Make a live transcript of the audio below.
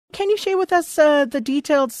can you share with us the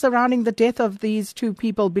details surrounding the death of these two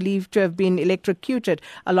people believed to have been electrocuted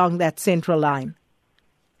along that central line?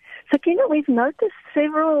 So, Kina, we've noticed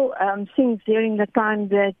several things during the time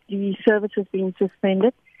that the service has been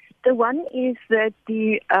suspended. The one is that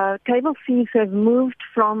the cable thieves have moved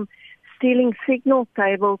from stealing signal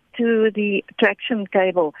cable to the traction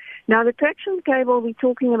cable. Now, the traction cable, we're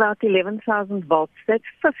talking about 11,000 volts. That's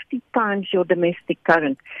 50 times your domestic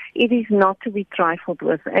current. It is not to be trifled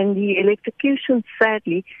with. And the electrocution,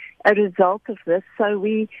 sadly, a result of this. So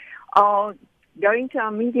we are going to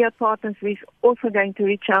our media partners. We're also going to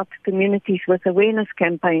reach out to communities with awareness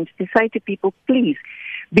campaigns to say to people, please,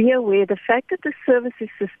 be aware the fact that the service is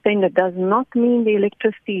suspended does not mean the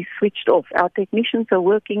electricity is switched off. Our technicians are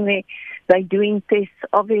working there. They're doing tests.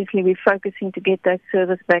 Obviously, we're focusing to get that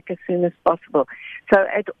service back as soon as possible. So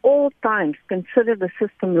at all times, consider the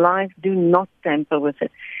system live. Do not tamper with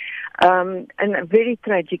it. And very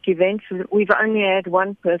tragic events. We've only had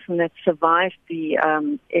one person that survived the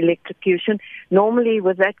electrocution. Normally,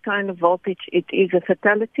 with that kind of voltage, it is a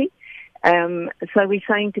fatality. So we're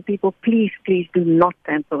saying to people, please do not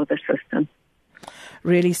tamper with the system.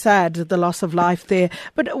 Really sad, the loss of life there.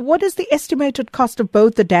 But what is the estimated cost of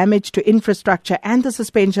both the damage to infrastructure and the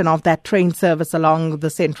suspension of that train service along the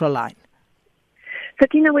central line? So,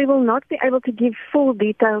 Tina, we will not be able to give full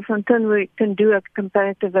details until we can do a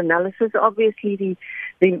comparative analysis. Obviously,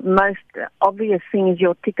 the most obvious thing is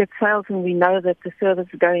your ticket sales, and we know that the service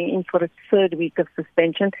is going in for its third week of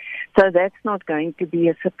suspension, so that's not going to be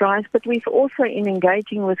a surprise. But we've also, in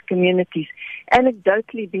engaging with communities,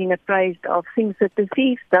 anecdotally been appraised of things that the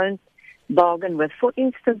thieves don't bargain with. For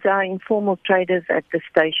instance, our informal traders at the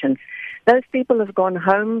stations. Those people have gone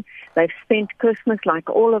home, they've spent Christmas like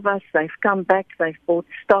all of us, they've come back, they've bought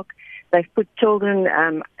stock, they've put children,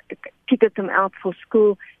 kitted them out for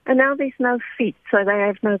school, and now there's no feet, so they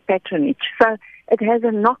have no patronage. So it has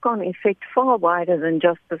a knock-on effect far wider than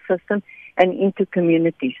just the system and into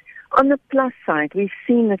communities. On the plus side, we've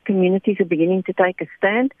seen that communities are beginning to take a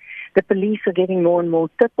stand. The police are getting more and more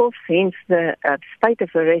tip-offs, hence the spate of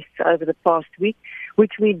arrests over the past week,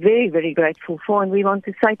 which we're very, very grateful for. And we want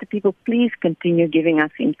to say to people, please continue giving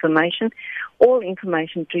us information. All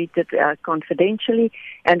information treated confidentially.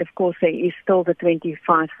 And, of course, there is still the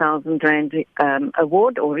 25,000 Rand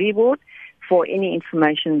award or reward for any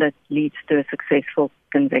information that leads to a successful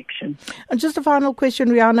conviction. And just a final question,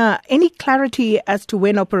 Rihanna. Any clarity as to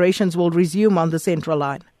when operations will resume on the central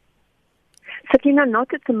line? Sakina,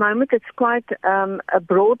 not at the moment. It's quite a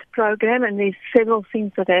broad program, and there's several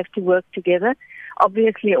things that have to work together.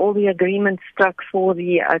 Obviously, all the agreements struck for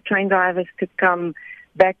the train drivers to come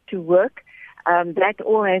back to work, that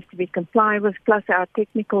all has to be complied with, plus our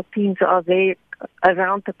technical teams are there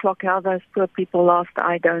around the clock. How those poor people last,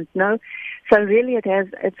 I don't know. So really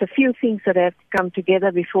it's a few things that have to come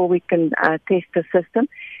together before we can test the system.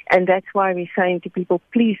 And that's why we're saying to people,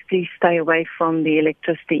 please stay away from the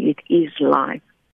electricity. It is live.